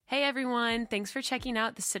everyone. Thanks for checking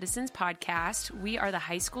out the Citizens Podcast. We are the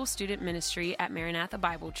high school student ministry at Maranatha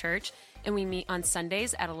Bible Church, and we meet on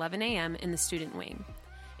Sundays at 11 a.m. in the student wing.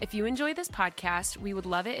 If you enjoy this podcast, we would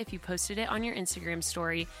love it if you posted it on your Instagram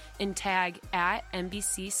story and tag at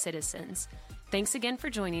MBC Citizens. Thanks again for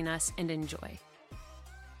joining us, and enjoy.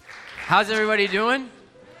 How's everybody doing?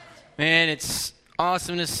 Man, it's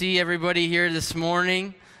awesome to see everybody here this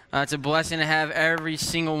morning. It's a blessing to have every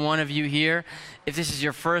single one of you here. If this is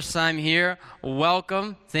your first time here,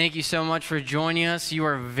 welcome. Thank you so much for joining us. You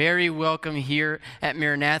are very welcome here at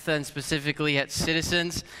Maranatha and specifically at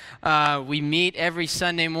Citizens. We meet every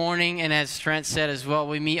Sunday morning, and as Trent said as well,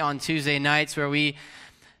 we meet on Tuesday nights where we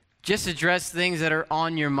just address things that are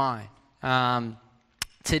on your mind.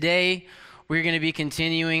 Today, we're going to be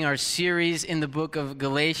continuing our series in the book of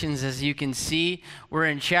Galatians. As you can see, we're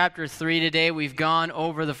in chapter 3 today. We've gone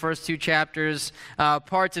over the first two chapters,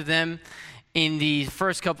 parts of them, in the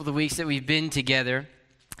first couple of weeks that we've been together.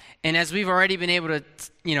 And as we've already been able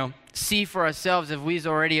to, see for ourselves, as we've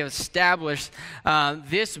already established,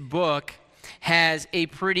 this book has a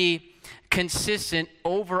pretty consistent,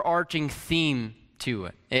 overarching theme to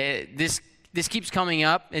it. This keeps coming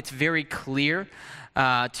up. It's very clear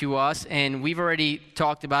to us, and we've already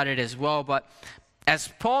talked about it as well. But as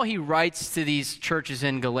Paul, he writes to these churches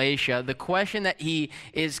in Galatia, the question that he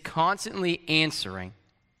is constantly answering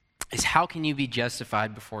is, how can you be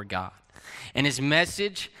justified before God? And his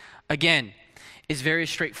message, again, is very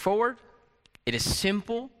straightforward. It is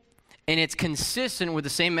simple, and it's consistent with the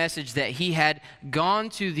same message that he had gone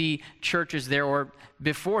to the churches there, or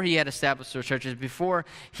before he had established those churches, before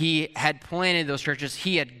he had planted those churches,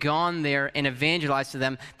 he had gone there and evangelized to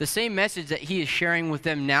them. The same message that he is sharing with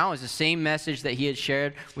them now is the same message that he had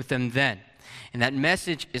shared with them then. And that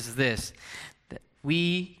message is this, that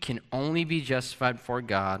we can only be justified before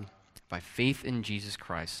God by faith in Jesus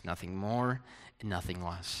Christ, nothing more and nothing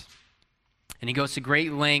less. And he goes to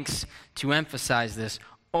great lengths to emphasize this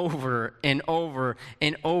over and over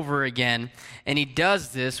and over again. And he does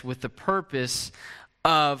this with the purpose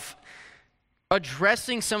of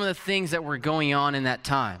addressing some of the things that were going on in that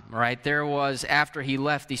time, right? There was, after he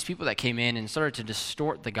left, these people that came in and started to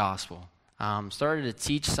distort the gospel, started to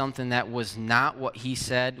teach something that was not what he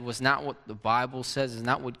said, was not what the Bible says, is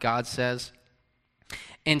not what God says.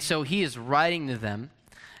 And so he is writing to them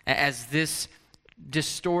as this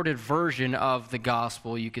distorted version of the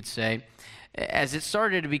gospel, you could say. As it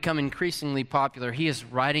started to become increasingly popular, he is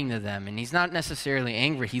writing to them, and he's not necessarily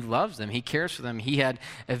angry. He loves them. He cares for them. He had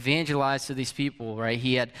evangelized to these people, right?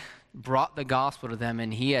 He had brought the gospel to them,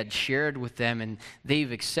 and he had shared with them, and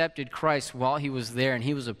they've accepted Christ while he was there, and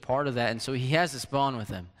he was a part of that. And so he has this bond with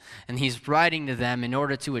them, and he's writing to them in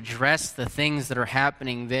order to address the things that are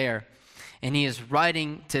happening there. And he is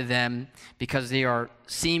writing to them because they are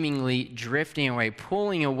seemingly drifting away,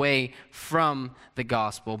 pulling away from the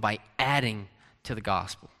gospel by adding to the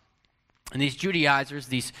gospel. And these Judaizers,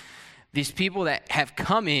 these people that have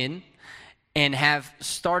come in and have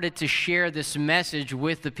started to share this message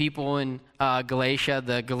with the people in Galatia,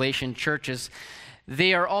 the Galatian churches,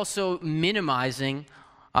 they are also minimizing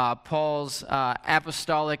Paul's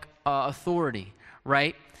apostolic authority,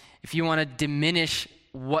 right? If you want to diminish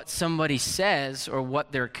what somebody says or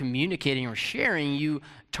what they're communicating or sharing, you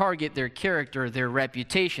target their character, their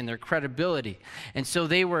reputation, their credibility. And so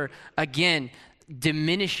they were, again,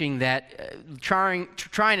 diminishing that, trying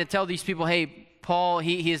to tell these people, hey, Paul,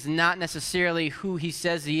 he is not necessarily who he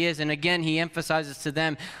says he is. And again, he emphasizes to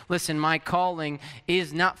them, listen, my calling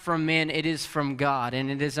is not from man, it is from God.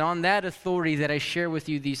 And it is on that authority that I share with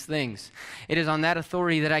you these things. It is on that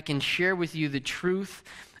authority that I can share with you the truth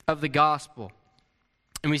of the gospel.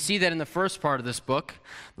 And we see that in the first part of this book,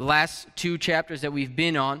 the last two chapters that we've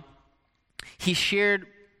been on, he shared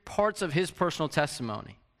parts of his personal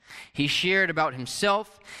testimony. He shared about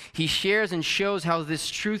himself. He shares and shows how this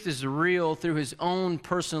truth is real through his own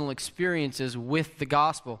personal experiences with the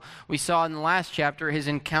gospel. We saw in the last chapter his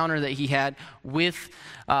encounter that he had with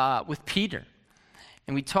Peter.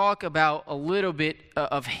 And we talk about a little bit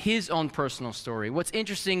of his own personal story. What's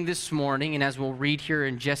interesting this morning, and as we'll read here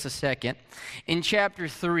in just a second, in chapter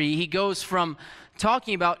 3, he goes from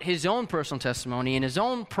talking about his own personal testimony and his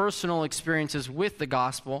own personal experiences with the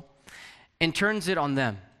gospel and turns it on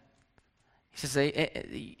them. He says,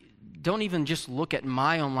 don't even just look at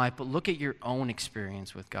my own life, but look at your own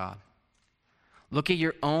experience with God. Look at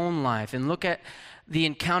your own life and look at the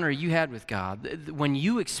encounter you had with God. When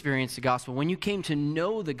you experienced the gospel, when you came to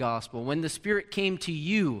know the gospel, when the Spirit came to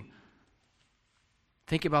you,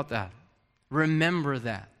 think about that. Remember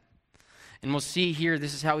that. And we'll see here,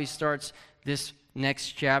 this is how he starts this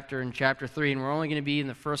next chapter, in chapter 3, and we're only going to be in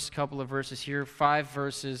the first couple of verses here, 5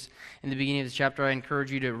 verses in the beginning of the chapter. I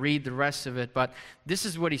encourage you to read the rest of it, but this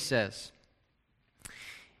is what he says.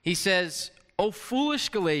 He says, "O foolish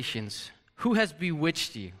Galatians, who has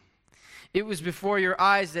bewitched you? It was before your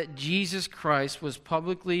eyes that Jesus Christ was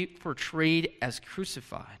publicly portrayed as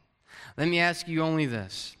crucified. Let me ask you only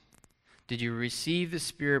this. Did you receive the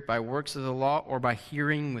Spirit by works of the law or by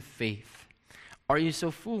hearing with faith? Are you so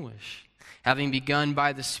foolish? Having begun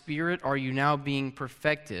by the Spirit, are you now being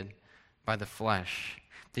perfected by the flesh?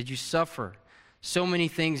 Did you suffer so many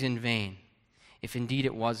things in vain, if indeed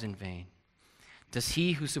it was in vain? Does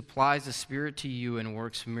he who supplies the Spirit to you and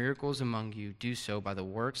works miracles among you do so by the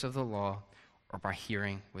works of the law or by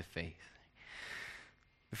hearing with faith?"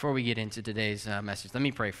 Before we get into today's message, let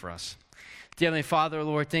me pray for us. Dear Heavenly Father,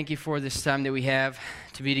 Lord, thank you for this time that we have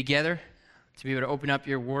to be together, to be able to open up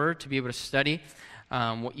your word, to be able to study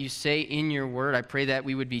what you say in your word. I pray that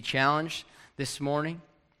we would be challenged this morning.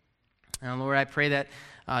 And Lord, I pray that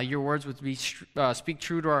your words would speak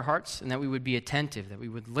true to our hearts and that we would be attentive, that we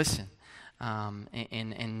would listen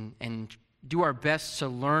and do our best to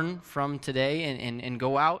learn from today and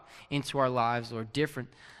go out into our lives, Lord, different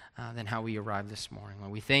than how we arrived this morning.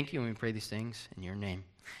 Lord, we thank you and we pray these things in your name.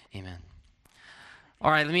 Amen. All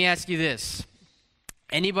right, let me ask you this.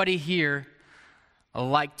 Anybody here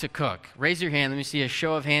like to cook? Raise your hand. Let me see a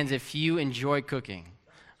show of hands if you enjoy cooking.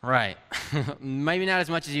 Right. Maybe not as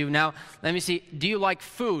much as you. Now, let me see. Do you like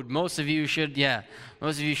food? Most of you should,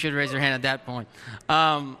 Most of you should raise your hand at that point.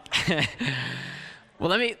 Well,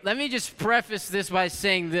 let me just preface this by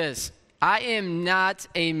saying this. I am not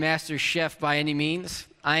a master chef by any means.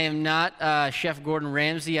 I am not Chef Gordon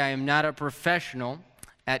Ramsay. I am not a professional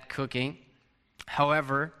at cooking.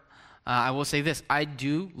 However, I will say this. I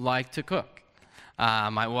do like to cook.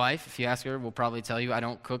 My wife, if you ask her, will probably tell you I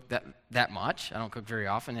don't cook that much. I don't cook very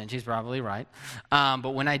often, and she's probably right.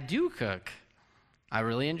 But when I do cook, I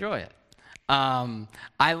really enjoy it.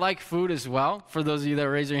 I like food as well, for those of you that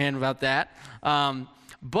raise your hand about that.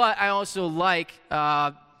 But I also like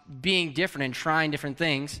being different and trying different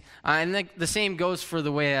things. And the same goes for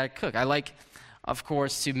the way I cook. I like, of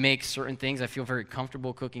course, to make certain things. I feel very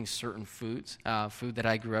comfortable cooking certain foods, food that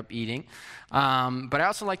I grew up eating. But I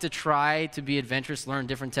also like to try to be adventurous, learn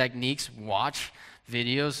different techniques, watch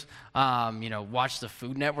videos, watch the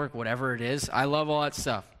Food Network, whatever it is. I love all that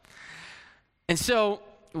stuff. And so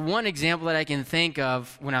one example that I can think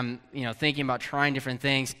of when I'm thinking about trying different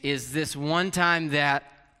things is this one time that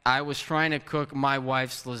I was trying to cook my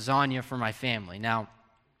wife's lasagna for my family. Now,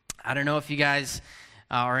 I don't know if you guys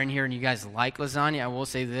are in here and you guys like lasagna. I will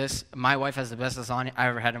say this. My wife has the best lasagna I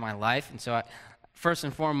ever had in my life. And so first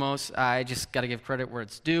and foremost, I just got to give credit where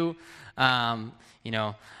it's due. Up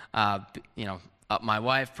my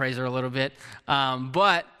wife, praise her a little bit.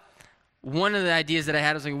 But one of the ideas that I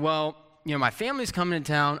had was like, well, my family's coming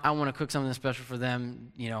to town. I want to cook something special for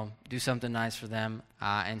them, do something nice for them.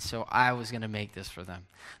 And so I was going to make this for them.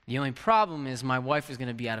 The only problem is my wife was going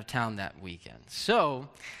to be out of town that weekend. So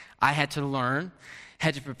I had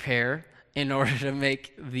to prepare in order to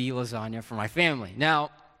make the lasagna for my family.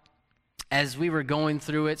 Now, as we were going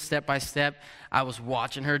through it step by step, I was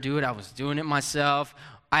watching her do it. I was doing it myself.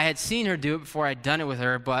 I had seen her do it before I'd done it with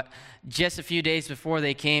her, but just a few days before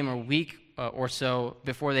they came, or a week or so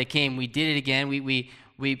before they came, we did it again.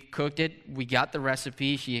 We cooked it. We got the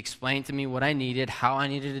recipe. She explained to me what I needed, how I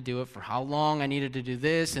needed to do it, for how long I needed to do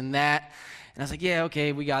this and that. And I was like, yeah,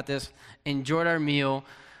 okay, we got this. Enjoyed our meal.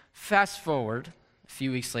 Fast forward a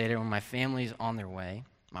few weeks later when my family's on their way.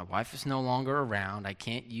 My wife is no longer around. I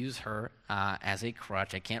can't use her as a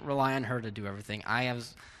crutch. I can't rely on her to do everything. I have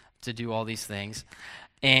to do all these things.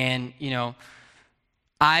 And,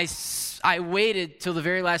 I waited till the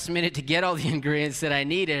very last minute to get all the ingredients that I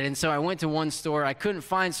needed. And so I went to one store. I couldn't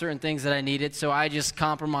find certain things that I needed, so I just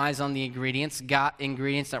compromised on the ingredients, got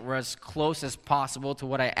ingredients that were as close as possible to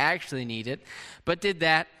what I actually needed, but did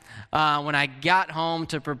that. When I got home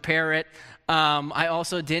to prepare it, I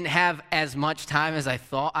also didn't have as much time as I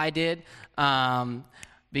thought I did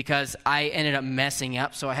because I ended up messing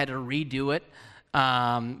up, so I had to redo it.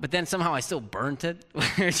 But then somehow I still burnt it,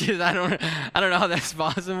 which is, I don't know how that's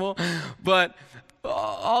possible. But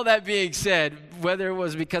all that being said, whether it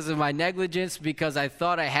was because of my negligence, because I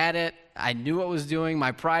thought I had it, I knew what I was doing,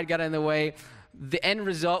 my pride got in the way, the end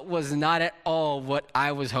result was not at all what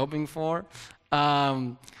I was hoping for.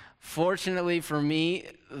 Fortunately for me,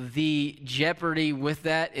 the jeopardy with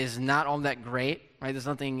that is not all that great. Right, there's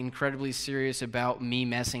nothing incredibly serious about me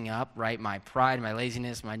messing up, right? My pride, my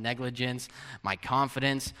laziness, my negligence, my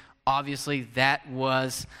confidence. Obviously, that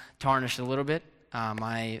was tarnished a little bit.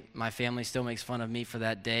 My family still makes fun of me for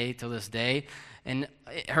that day till this day, and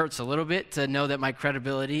it hurts a little bit to know that my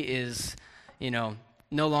credibility is, no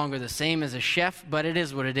longer the same as a chef, but it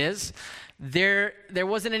is what it is. There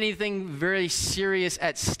wasn't anything very serious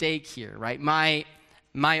at stake here, right? For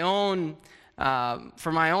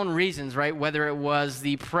my own reasons, right? Whether it was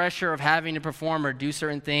the pressure of having to perform or do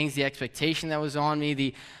certain things, the expectation that was on me,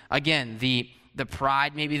 the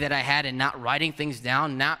pride maybe that I had in not writing things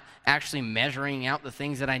down, not actually measuring out the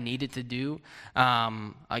things that I needed to do.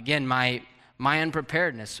 My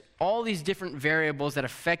unpreparedness, all these different variables that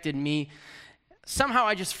affected me, somehow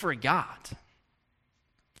I just forgot.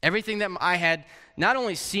 Everything that I had not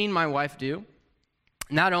only seen my wife do,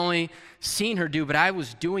 not only seen her do, but I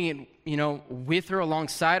was doing it, with her,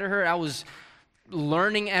 alongside of her. I was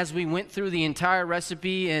learning as we went through the entire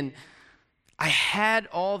recipe, and I had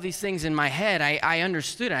all these things in my head. I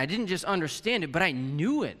understood it. I didn't just understand it, but I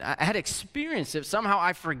knew it. I had experienced it. Somehow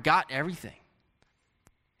I forgot everything.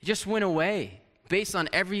 It just went away based on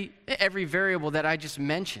every variable that I just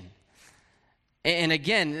mentioned. And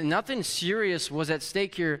again, nothing serious was at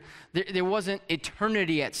stake here. There wasn't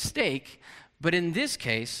eternity at stake. But in this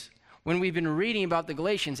case, when we've been reading about the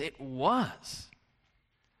Galatians, it was.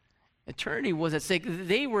 Eternity was at stake.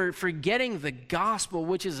 They were forgetting the gospel,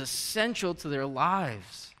 which is essential to their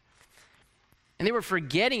lives. And they were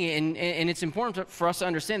forgetting it, and it's important for us to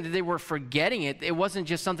understand that they were forgetting it. It wasn't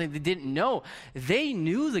just something they didn't know. They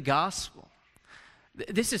knew the gospel.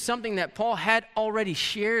 This is something that Paul had already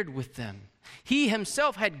shared with them. He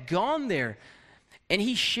himself had gone there, and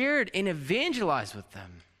he shared and evangelized with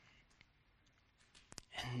them.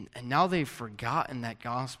 And now they've forgotten that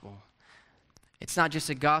gospel. It's not just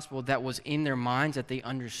a gospel that was in their minds that they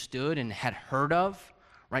understood and had heard of,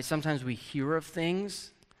 right? Sometimes we hear of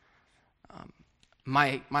things.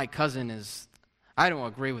 My cousin I don't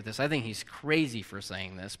agree with this. I think he's crazy for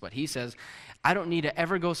saying this, but he says, I don't need to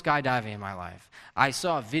ever go skydiving in my life. I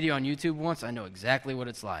saw a video on YouTube once. I know exactly what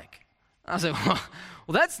it's like. I was like, well,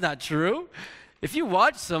 that's not true. If you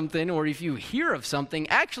watch something or if you hear of something,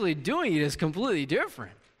 actually doing it is completely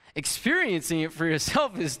different. Experiencing it for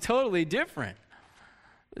yourself is totally different.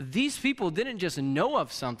 These people didn't just know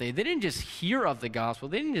of something. They didn't just hear of the gospel.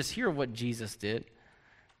 They didn't just hear of what Jesus did.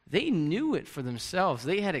 They knew it for themselves.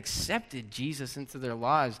 They had accepted Jesus into their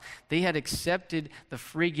lives. They had accepted the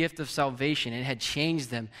free gift of salvation. It had changed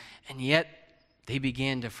them. And yet, they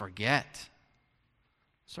began to forget.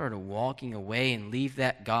 Started walking away and leave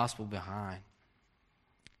that gospel behind.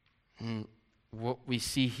 And what we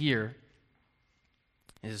see here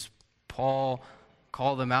is Paul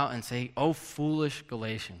call them out and say, "Oh, foolish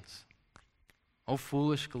Galatians. Oh,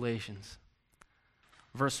 foolish Galatians."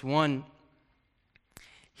 Verse 1,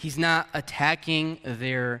 he's not attacking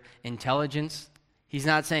their intelligence. He's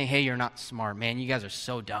not saying, hey, you're not smart. Man, you guys are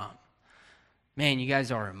so dumb. Man, you guys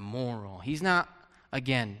are immoral. He's not,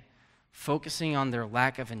 again, focusing on their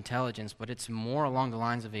lack of intelligence, but it's more along the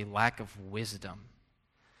lines of a lack of wisdom.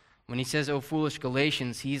 When he says, "Oh, foolish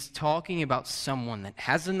Galatians," he's talking about someone that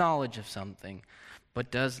has the knowledge of something, but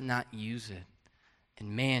does not use it.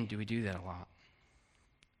 And man, do we do that a lot.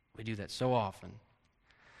 We do that so often.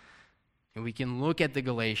 And we can look at the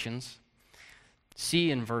Galatians,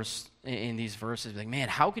 see in these verses, like, man,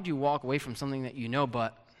 how could you walk away from something that you know,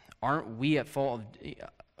 but aren't we at fault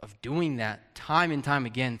of doing that time and time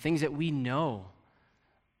again? Things that we know,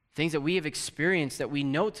 things that we have experienced, that we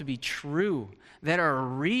know to be true, that are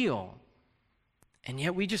real, and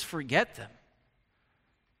yet we just forget them.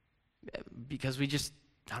 Because we just,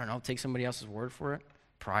 take somebody else's word for it.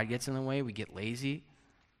 Pride gets in the way. We get lazy.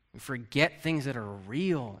 We forget things that are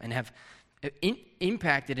real and have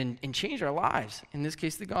impacted and changed our lives. In this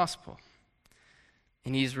case, the gospel.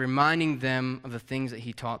 And he's reminding them of the things that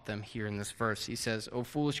he taught them here in this verse. He says, "O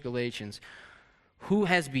foolish Galatians, who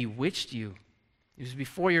has bewitched you? It was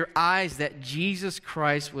before your eyes that Jesus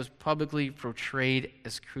Christ was publicly portrayed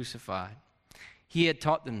as crucified." He had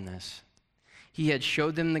taught them this. He had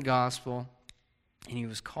showed them the gospel, and he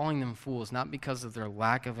was calling them fools, not because of their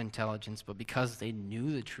lack of intelligence, but because they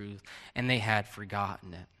knew the truth and they had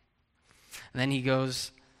forgotten it. And then he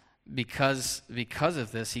goes, because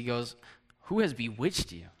of this, he goes, "Who has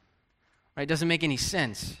bewitched you?" Right? It doesn't make any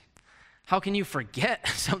sense. How can you forget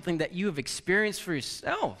something that you have experienced for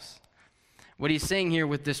yourselves? What he's saying here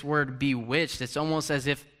with this word bewitched, it's almost as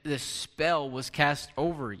if the spell was cast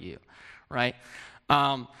over you, right?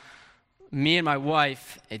 Me and my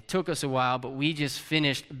wife, it took us a while, but we just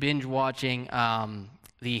finished binge watching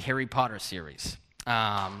the Harry Potter series.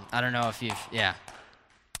 I don't know if yeah.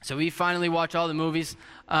 So we finally watched all the movies.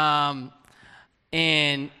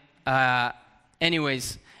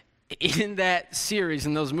 Anyways, in that series,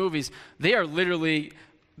 in those movies, they are literally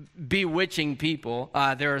bewitching people.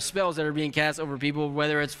 There are spells that are being cast over people,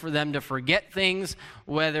 whether it's for them to forget things,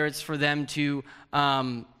 whether it's for them to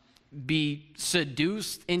be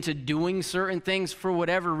seduced into doing certain things for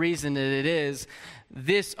whatever reason that it is.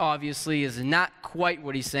 This obviously is not quite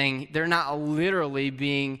what he's saying. They're not literally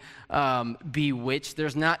being bewitched.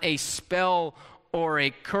 There's not a spell or a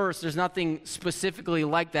curse. There's nothing specifically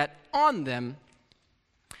like that on them,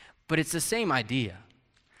 but it's the same idea.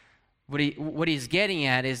 What he's getting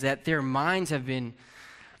at is that their minds have been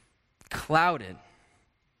clouded.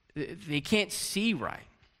 They can't see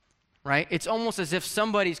right? It's almost as if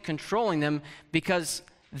somebody's controlling them because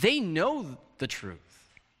they know the truth.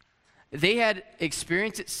 They had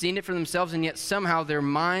experienced it, seen it for themselves, and yet somehow their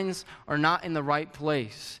minds are not in the right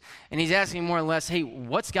place. And he's asking more or less, hey,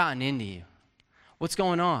 what's gotten into you? What's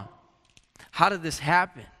going on? How did this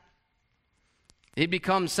happen? They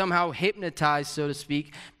become somehow hypnotized, so to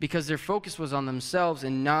speak, because their focus was on themselves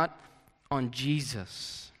and not on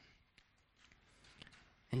Jesus.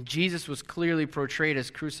 And Jesus was clearly portrayed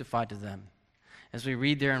as crucified to them. As we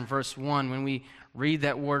read there in verse 1, when we read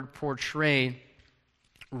that word portray,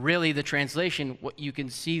 really the translation, what you can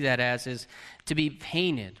see that as is to be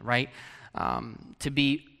painted, right? To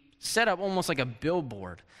be set up almost like a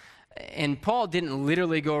billboard. And Paul didn't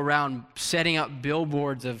literally go around setting up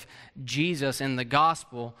billboards of Jesus and the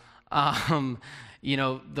gospel, the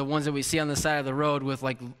ones that we see on the side of the road with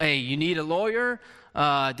like, hey, you need a lawyer?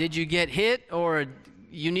 Did you get hit? Or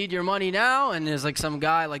you need your money now? And there's like some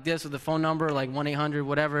guy like this with a phone number, like 1-800,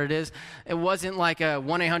 whatever it is. It wasn't like a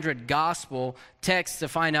 1-800 gospel text to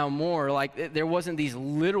find out more. Like there wasn't these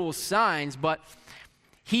literal signs, but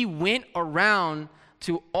he went around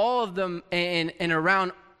to all of them and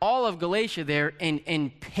around all of Galatia there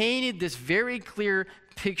and painted this very clear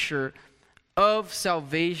picture of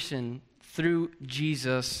salvation through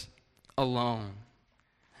Jesus alone.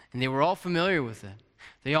 And they were all familiar with it.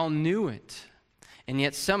 They all knew it. And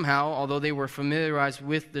yet somehow, although they were familiarized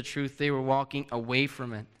with the truth, they were walking away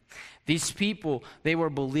from it. These people, they were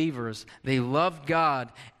believers. They loved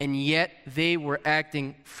God, and yet they were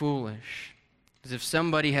acting foolish, as if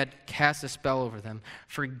somebody had cast a spell over them,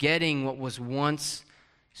 forgetting what was once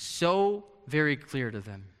so very clear to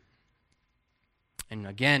them. And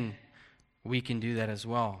again, we can do that as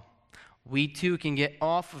well. We too can get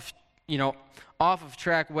off of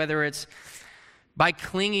track, whether it's by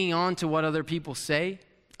clinging on to what other people say,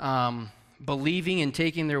 believing and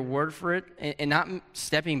taking their word for it, and not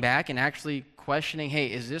stepping back and actually questioning, hey,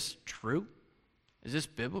 is this true? Is this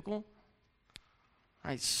biblical?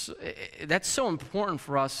 Right, so, that's so important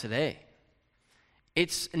for us today.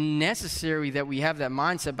 It's necessary that we have that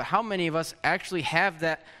mindset, but how many of us actually have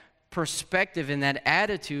that perspective and that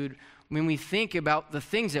attitude when we think about the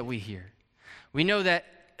things that we hear? We know that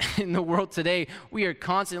in the world today, we are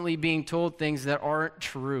constantly being told things that aren't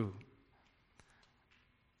true.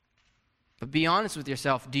 But be honest with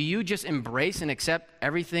yourself. Do you just embrace and accept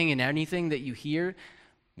everything and anything that you hear,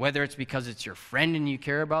 whether it's because it's your friend and you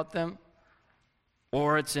care about them,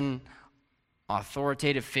 or it's an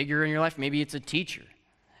authoritative figure in your life? Maybe it's a teacher.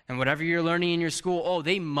 And whatever you're learning in your school,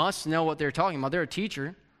 they must know what they're talking about. They're a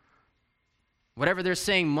teacher. Whatever they're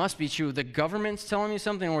saying must be true. The government's telling me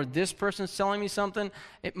something, or this person's telling me something,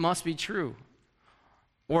 it must be true.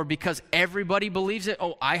 Or because everybody believes it,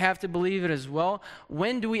 I have to believe it as well.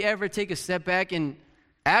 When do we ever take a step back and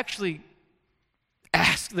actually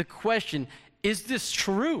ask the question, is this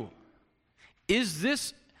true? Is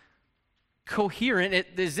this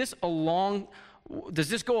coherent? Does this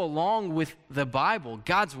go along with the Bible,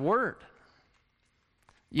 God's Word?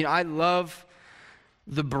 I love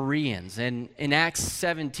the Bereans. And in Acts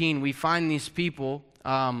 17, we find these people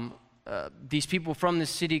from the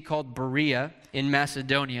city called Berea in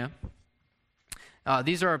Macedonia.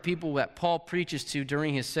 These are people that Paul preaches to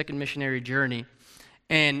during his second missionary journey.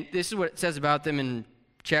 And this is what it says about them in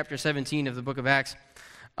chapter 17 of the book of Acts.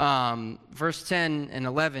 Verse 10 and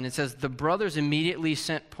 11, it says, "The brothers immediately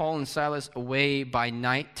sent Paul and Silas away by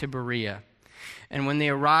night to Berea. And when they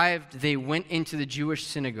arrived, they went into the Jewish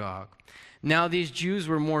synagogue. Now these Jews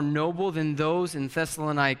were more noble than those in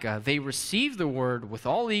Thessalonica. They received the word with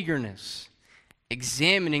all eagerness,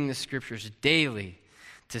 examining the scriptures daily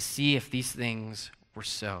to see if these things were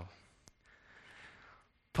so."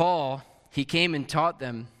 Paul, he came and taught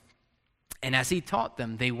them. And as he taught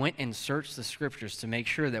them, they went and searched the scriptures to make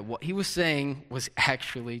sure that what he was saying was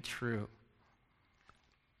actually true.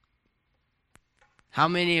 How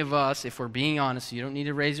many of us, if we're being honest, you don't need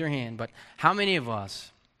to raise your hand, but how many of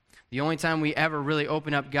us, the only time we ever really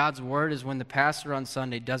open up God's word is when the pastor on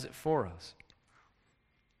Sunday does it for us?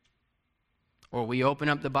 or we open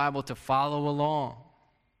up the Bible to follow along.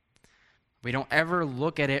 We don't ever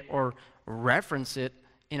look at it or reference it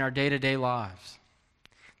in our day-to-day lives.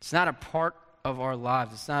 It's not a part of our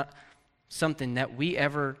lives. It's not something that we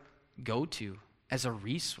ever go to as a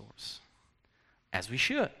resource, as we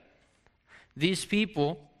should. These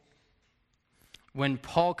people, when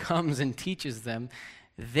Paul comes and teaches them,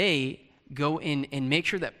 they go in and make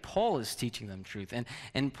sure that Paul is teaching them truth.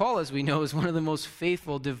 And Paul, as we know, is one of the most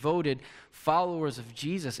faithful, devoted followers of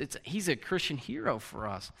Jesus. He's a Christian hero for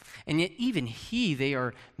us. And yet even they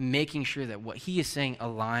are making sure that what he is saying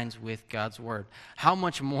aligns with God's word. How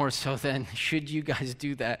much more so then should you guys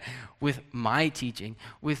do that with my teaching,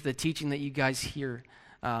 with the teaching that you guys hear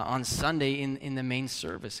on Sunday in the main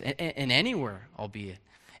service, and anywhere, albeit.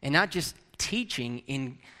 And not just teaching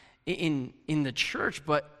in the church,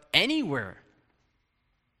 but anywhere,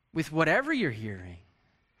 with whatever you're hearing.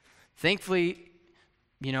 Thankfully,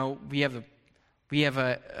 we have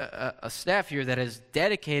a staff here that is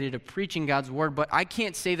dedicated to preaching God's word, but I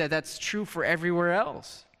can't say that that's true for everywhere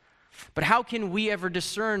else. But how can we ever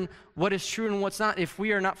discern what is true and what's not if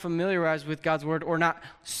we are not familiarized with God's word or not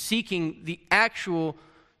seeking the actual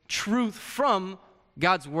truth from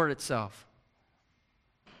God's word itself?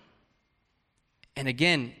 And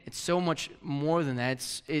again, it's so much more than that.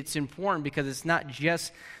 It's important because it's not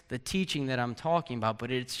just the teaching that I'm talking about,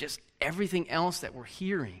 but it's just everything else that we're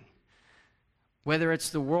hearing. Whether it's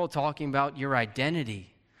the world talking about your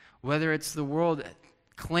identity, whether it's the world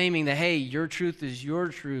claiming that, hey, your truth is your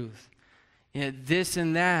truth, this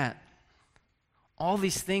and that. All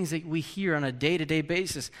these things that we hear on a day-to-day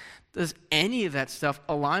basis, does any of that stuff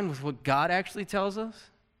align with what God actually tells us?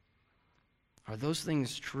 Are those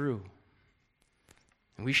things true?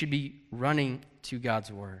 And we should be running to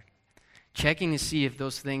God's word, checking to see if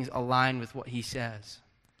those things align with what he says.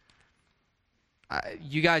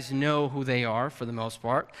 You guys know who they are for the most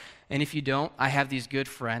part. And if you don't, I have these good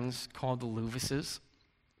friends called the Lewises.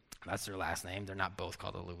 That's their last name. They're not both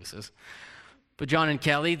called the Lewises. But John and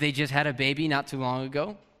Kelly, they just had a baby not too long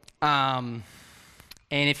ago. And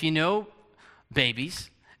if you know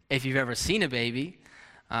babies, if you've ever seen a baby,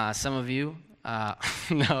 some of you,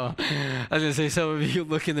 no, I was going to say some of you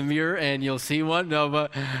look in the mirror and you'll see one. No,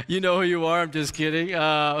 but you know who you are. I'm just kidding.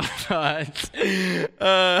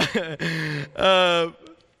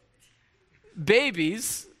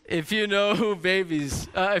 Babies, if you know who babies,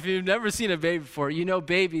 if you've never seen a baby before, you know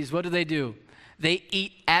babies, what do? They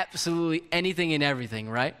eat absolutely anything and everything,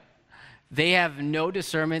 right? They have no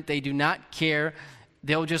discernment. They do not care.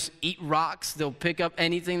 They'll just eat rocks. They'll pick up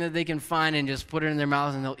anything that they can find and just put it in their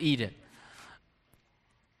mouths and they'll eat it.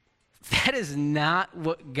 That is not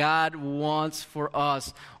what God wants for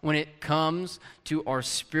us when it comes to our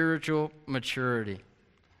spiritual maturity.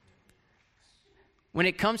 When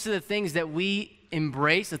it comes to the things that we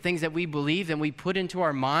embrace, the things that we believe and we put into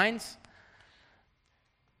our minds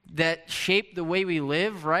that shape the way we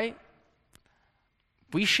live, right?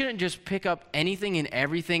 We shouldn't just pick up anything and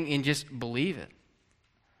everything and just believe it.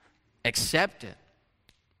 Accept it.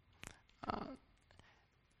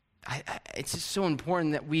 It's just so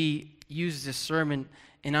important that we use discernment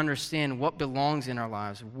and understand what belongs in our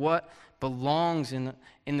lives, what belongs in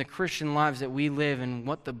the Christian lives that we live, and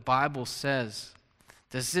what the Bible says.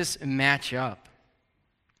 Does this match up?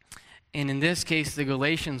 And in this case, the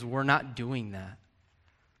Galatians were not doing that.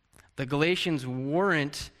 The Galatians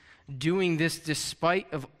weren't doing this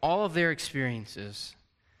despite of all of their experiences.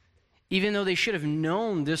 Even though they should have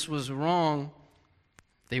known this was wrong,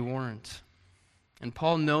 they weren't. And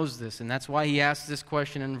Paul knows this, and that's why he asks this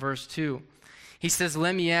question in verse 2. He says,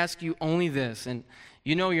 let me ask you only this. And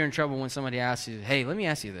you know you're in trouble when somebody asks you, hey, let me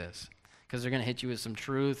ask you this. Because they're going to hit you with some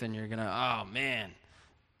truth, and you're going to, oh, man.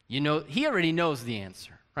 You know, he already knows the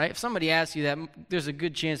answer, right? If somebody asks you that, there's a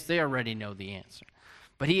good chance they already know the answer.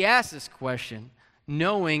 But he asks this question,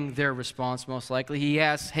 knowing their response most likely. He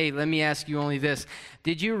asks, hey, let me ask you only this.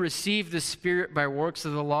 Did you receive the Spirit by works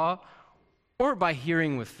of the law or by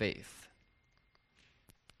hearing with faith?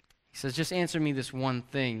 He says, just answer me this one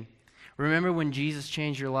thing. Remember when Jesus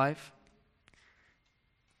changed your life?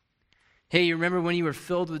 Hey, you remember when you were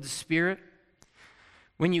filled with the Spirit?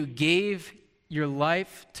 When you gave your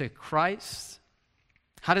life to Christ?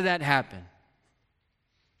 How did that happen?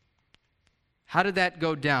 How did that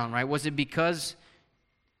go down, right? Was it because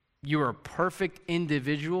you were a perfect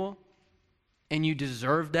individual and you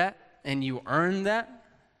deserved that and you earned that?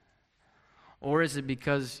 Or is it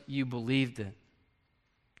because you believed it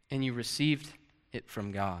and you received it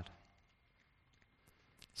from God?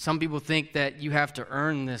 Some people think that you have to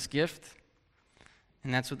earn this gift,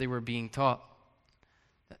 and that's what they were being taught.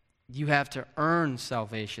 That you have to earn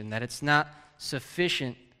salvation, that it's not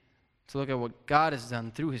sufficient to look at what God has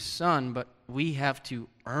done through his Son, but we have to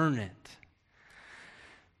earn it.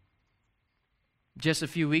 Just a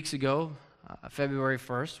few weeks ago, February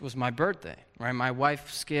 1st, was my birthday, right? My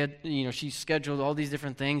wife, she scheduled all these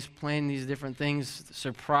different things, planned these different things,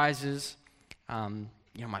 surprises.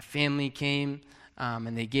 My family came,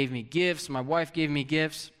 and they gave me gifts. My wife gave me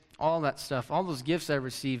gifts, all that stuff. All those gifts I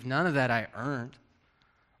received, none of that I earned,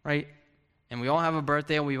 right? And we all have a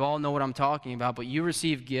birthday, and we all know what I'm talking about, but you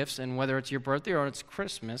receive gifts, and whether it's your birthday or it's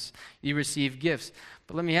Christmas, you receive gifts.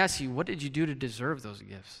 But let me ask you, what did you do to deserve those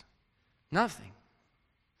gifts? Nothing.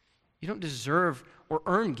 You don't deserve or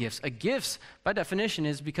earn gifts. A gift, by definition,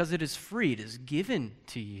 is because it is free. It is given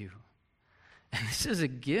to you. And this is a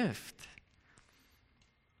gift.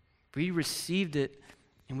 We received it,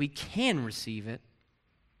 and we can receive it,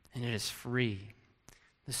 and it is free.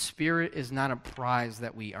 The Spirit is not a prize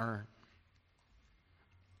that we earn.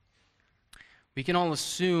 We can all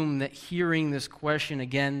assume that hearing this question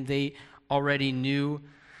again, they already knew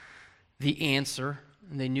the answer,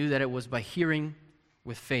 and they knew that it was by hearing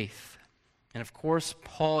with faith. And of course,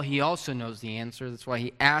 Paul, he also knows the answer. That's why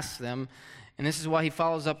he asks them. And this is why he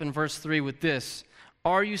follows up in verse 3 with this: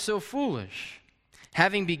 "Are you so foolish?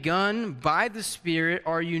 Having begun by the Spirit,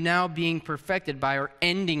 are you now being perfected by or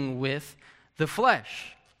ending with the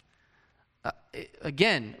flesh?"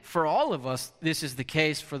 Again, for all of us, this is the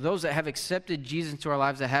case. For those that have accepted Jesus into our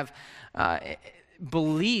lives, that have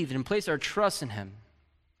believed and placed our trust in him,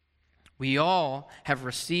 we all have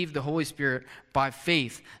received the Holy Spirit by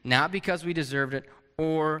faith, not because we deserved it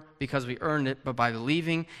or because we earned it, but by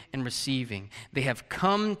believing and receiving. They have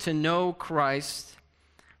come to know Christ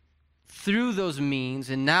through those means,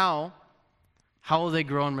 and now, how will they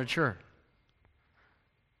grow and mature?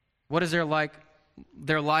 What does their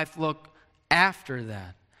life look after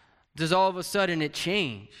that? Does all of a sudden it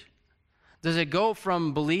change? Does it go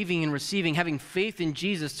from believing and receiving, having faith in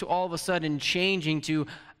Jesus, to all of a sudden changing to,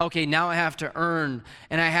 okay, now I have to earn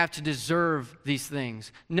and I have to deserve these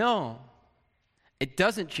things? No, it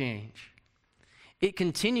doesn't change. It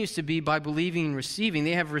continues to be by believing and receiving.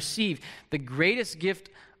 They have received the greatest gift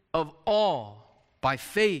of all by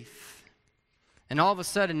faith. And all of a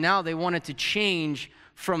sudden now they want it to change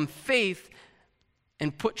from faith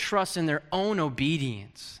and put trust in their own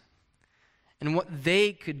obedience and what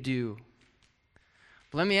they could do.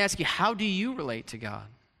 But let me ask you, how do you relate to God?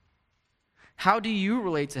 How do you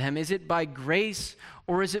relate to him? Is it by grace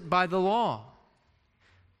or is it by the law?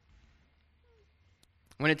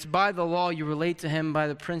 When it's by the law, you relate to him by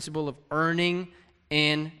the principle of earning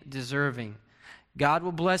and deserving. God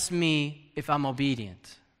will bless me if I'm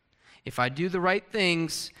obedient. If I do the right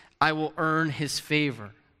things, I will earn his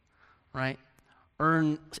favor, right?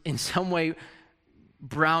 Earn in some way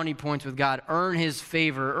brownie points with God, earn his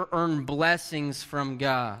favor, or earn blessings from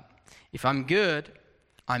God. If I'm good,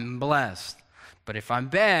 I'm blessed. But if I'm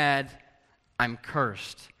bad, I'm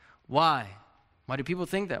cursed. Why? Why do people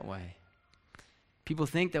think that way? People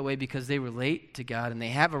think that way because they relate to God and they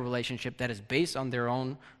have a relationship that is based on their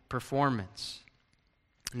own performance.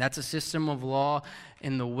 And that's a system of law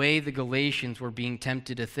in the way the Galatians were being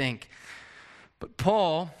tempted to think. But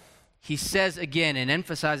Paul, he says again and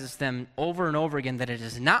emphasizes them over and over again that it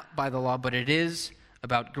is not by the law, but it is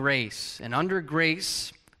about grace. And under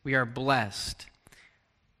grace, we are blessed.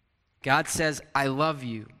 God says, I love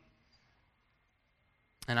you.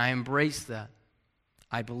 And I embrace that.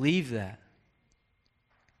 I believe that.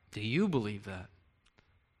 Do you believe that?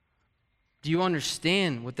 Do you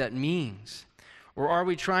understand what that means? Or are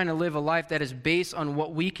we trying to live a life that is based on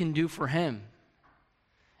what we can do for him,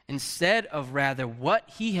 instead of rather what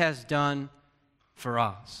he has done for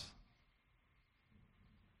us?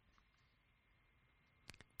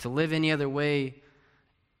 To live any other way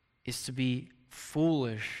is to be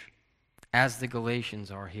foolish, as the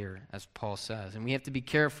Galatians are here, as Paul says. And we have to be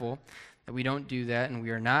careful that we don't do that, and we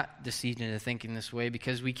are not deceived into thinking this way,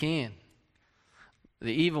 because we can.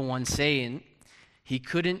 The evil one, Satan, he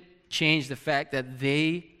couldn't change the fact that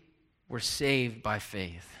they were saved by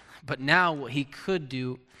faith. But now what he could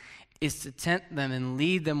do is to tempt them and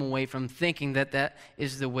lead them away from thinking that that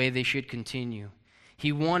is the way they should continue.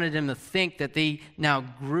 He wanted them to think that they now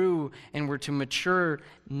grew and were to mature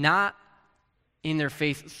not in their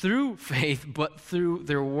faith through faith, but through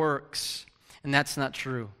their works. And that's not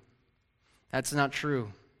true. That's not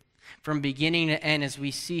true. From beginning to end, as we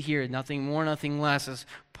see here, nothing more, nothing less, as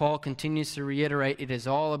Paul continues to reiterate, it is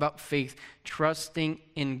all about faith, trusting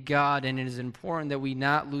in God, and it is important that we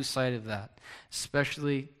not lose sight of that,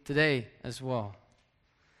 especially today as well.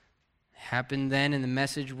 It happened then, and the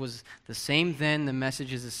message was the same then, the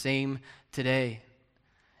message is the same today.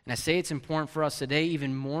 And I say it's important for us today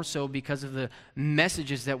even more so because of the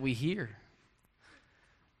messages that we hear.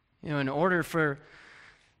 In order for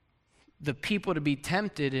the people to be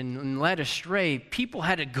tempted and led astray, people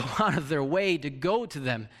had to go out of their way to go to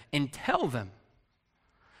them and tell them.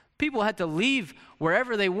 People had to leave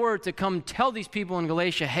wherever they were to come tell these people in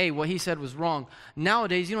Galatia, hey, what he said was wrong.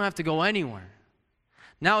 Nowadays, you don't have to go anywhere.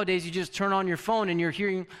 Nowadays, you just turn on your phone and you're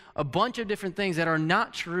hearing a bunch of different things that are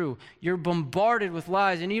not true. You're bombarded with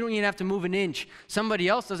lies, and you don't even have to move an inch. Somebody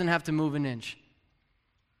else doesn't have to move an inch.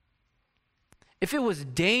 If it was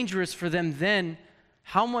dangerous for them then,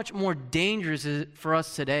 how much more dangerous is it for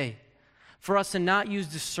us today? For us to not use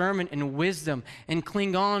discernment and wisdom and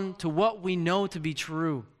cling on to what we know to be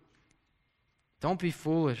true. Don't be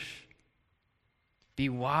foolish. Be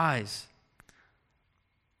wise.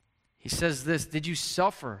 He says this, did you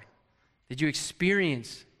suffer? Did you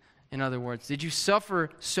experience, in other words, did you suffer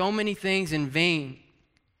so many things in vain?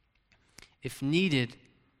 If indeed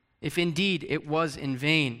it was in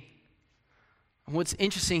vain. And what's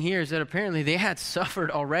interesting here is that apparently they had suffered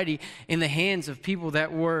already in the hands of people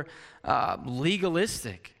that were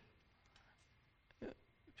legalistic.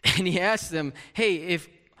 And he asked them, hey,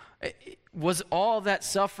 was all that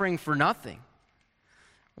suffering for nothing?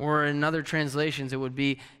 Or in other translations, it would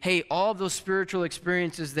be, hey, all those spiritual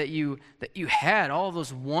experiences that you had, all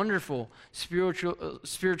those wonderful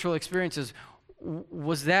spiritual experiences,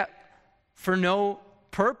 was that for no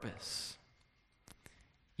purpose?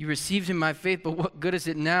 You received him by faith, but what good is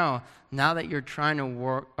it now that you're trying to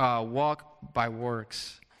walk by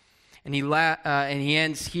works? And he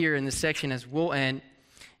ends here in this section as we'll end.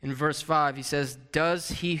 In verse 5, he says, does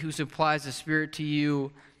he who supplies the Spirit to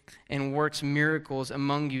you and works miracles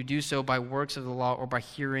among you do so by works of the law or by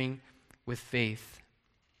hearing with faith?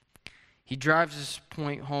 He drives this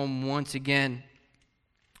point home once again.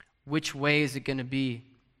 Which way is it going to be?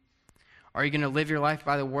 Are you going to live your life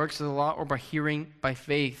by the works of the law or by hearing by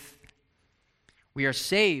faith? We are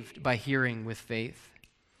saved by hearing with faith.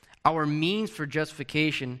 Our means for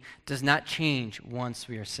justification does not change once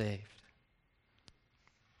we are saved.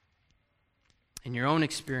 In your own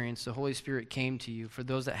experience, the Holy Spirit came to you. For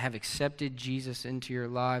those that have accepted Jesus into your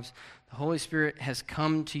lives, the Holy Spirit has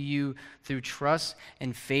come to you through trust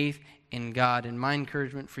and faith in God. And my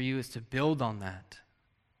encouragement for you is to build on that.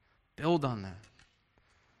 Build on that.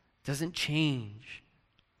 It doesn't change.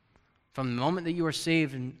 From the moment that you are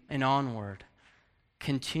saved and onward,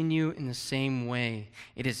 continue in the same way.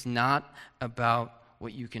 It is not about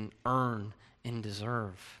what you can earn and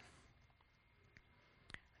deserve.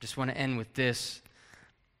 I just want to end with this.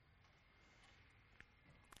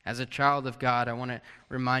 As a child of God, I want to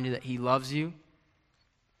remind you that he loves you.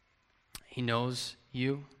 He knows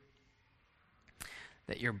you.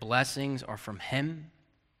 That your blessings are from him.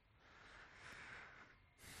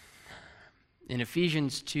 In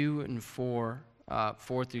Ephesians 2 and 4,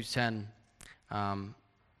 4 through 10,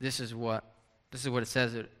 this is what it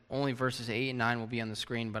says. Only verses 8 and 9 will be on the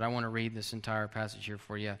screen, but I want to read this entire passage here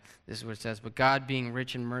for you. This is what it says. But God, being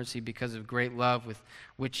rich in mercy because of great love with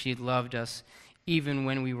which he loved us, even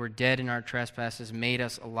when we were dead in our trespasses, made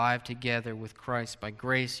us alive together with Christ. By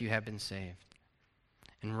grace you have been saved.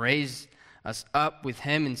 And raised us up with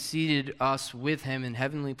him and seated us with him in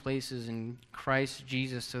heavenly places in Christ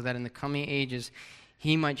Jesus, so that in the coming ages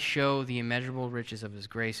he might show the immeasurable riches of his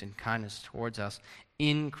grace and kindness towards us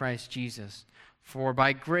in Christ Jesus. For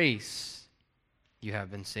by grace you have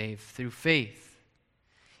been saved through faith.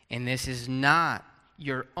 And this is not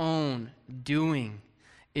your own doing.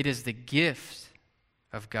 It is the gift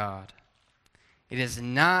of God. It is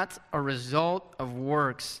not a result of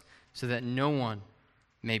works, so that no one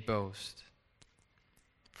may boast.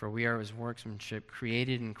 For we are his workmanship,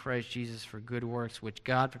 created in Christ Jesus for good works, which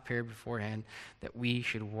God prepared beforehand that we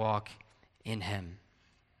should walk in him.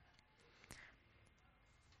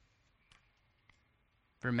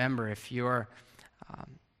 Remember, if you're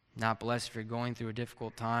not blessed, if you're going through a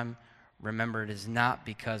difficult time, remember it is not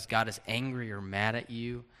because God is angry or mad at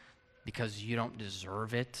you, because you don't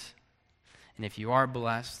deserve it. And if you are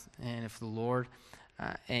blessed, and if the Lord,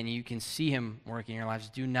 and you can see him working in your lives,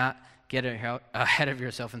 do not get ahead of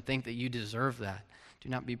yourself and think that you deserve that. Do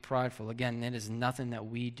not be prideful. Again, it is nothing that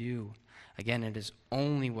we do. Again, it is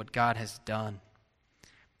only what God has done.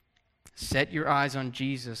 Set your eyes on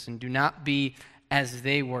Jesus and do not be as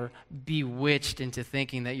they were bewitched into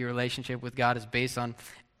thinking that your relationship with God is based on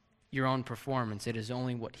your own performance. It is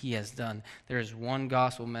only what he has done. There is one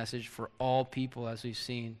gospel message for all people, as we've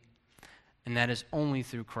seen, and that is only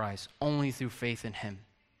through Christ, only through faith in him.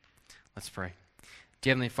 Let's pray.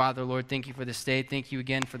 Dear Heavenly Father, Lord, thank you for this day. Thank you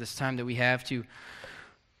again for this time that we have to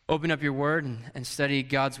open up your word and study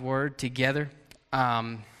God's word together.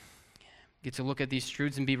 Get to look at these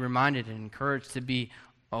truths and be reminded and encouraged to be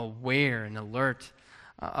aware and alert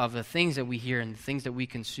of the things that we hear and the things that we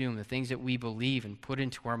consume, the things that we believe and put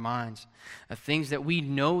into our minds, the things that we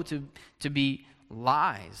know to be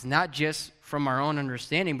lies, not just from our own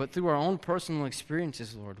understanding, but through our own personal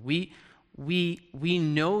experiences, Lord. We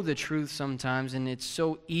know the truth sometimes, and it's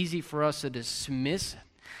so easy for us to dismiss it.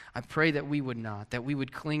 I pray that we would not, that we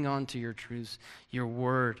would cling on to your truths, your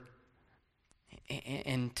word,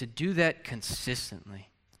 and to do that consistently.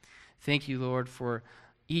 Thank you, Lord, for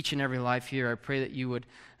each and every life here. I pray that you would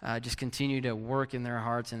just continue to work in their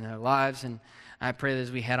hearts and their lives, and I pray that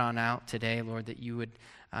as we head on out today, Lord, that you would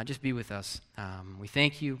just be with us. We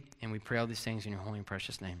thank you, and we pray all these things in your holy and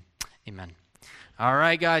precious name. Amen. All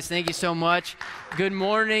right, guys, thank you so much. Good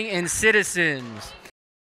morning, and citizens.